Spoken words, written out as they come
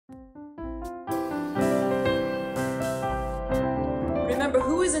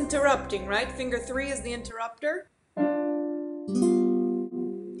who is interrupting, right? Finger 3 is the interrupter.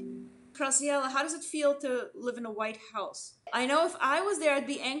 Graciela, how does it feel to live in a white house? I know if I was there, I'd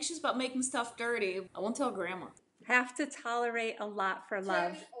be anxious about making stuff dirty. I won't tell Grandma. Have to tolerate a lot for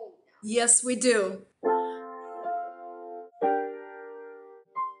love. Yes, we do.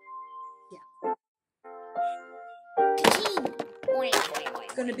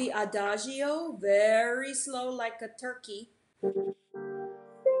 It's gonna be adagio, very slow like a turkey.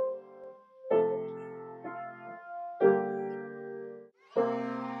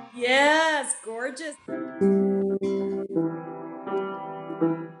 Yes, gorgeous.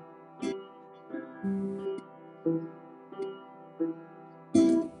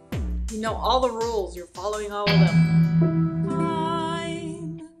 You know all the rules, you're following all of them.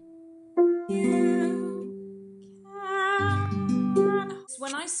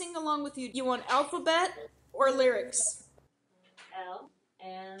 When I sing along with you, you want alphabet or lyrics? L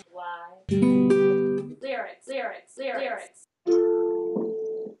and Y. Lyrics.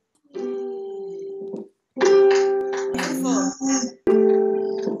 Beautiful.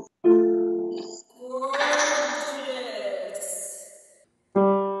 Gorgeous.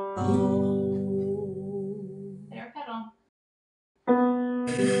 There, pedal.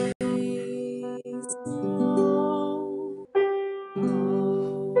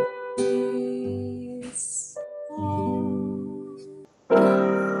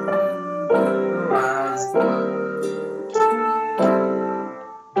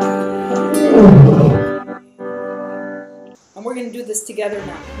 And we're gonna do this together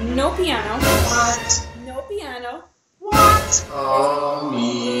now. No piano. What? No piano. What? Oh,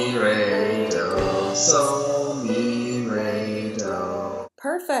 mi, re, do, so, mi, re, do.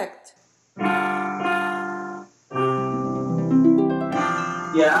 Perfect.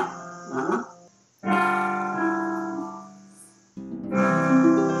 Yeah. Uh-huh.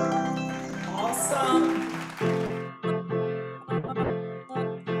 Awesome.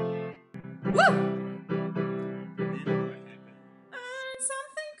 Woo!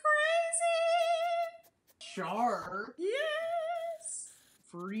 Something crazy. Sharp. Yes.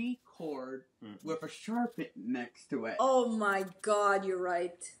 Free chord with a sharp next to it. Oh my God, you're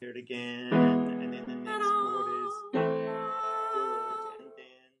right. Hear it again, and then the next chord is good, and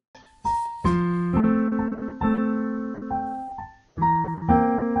then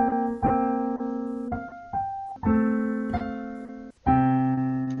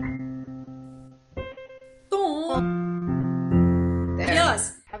Yes.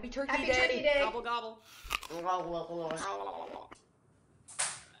 Happy Turkey Day. Gobble gobble.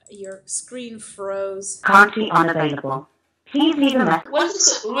 Your screen froze. Currently unavailable. Please leave a message. What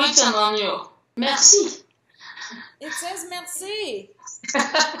is written on you? Merci. It says merci.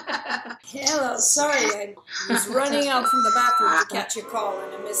 Hello, sorry, I was running out from the bathroom to catch your call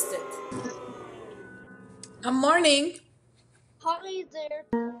and I missed it. Good morning. Holly's there.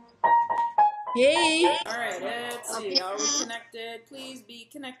 Hey. All right, let's see. Are we connected? Please be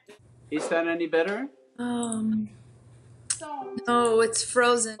connected. Is that any better? No, it's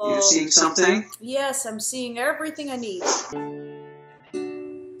frozen. You seeing something? Yes, I'm seeing everything I need.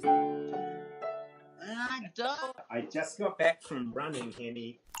 I just got back from running,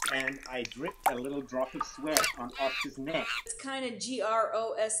 Henny, and I dripped a little drop of sweat on Ox's neck. It's kind of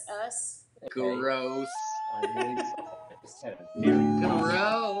GROSS. Gross. I really just had a very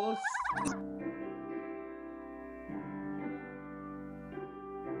Gross.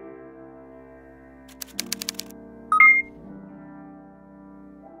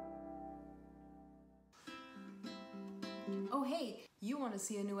 Oh, hey, you want to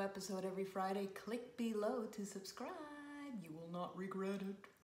see a new episode every Friday? Click below to subscribe. You will not regret it.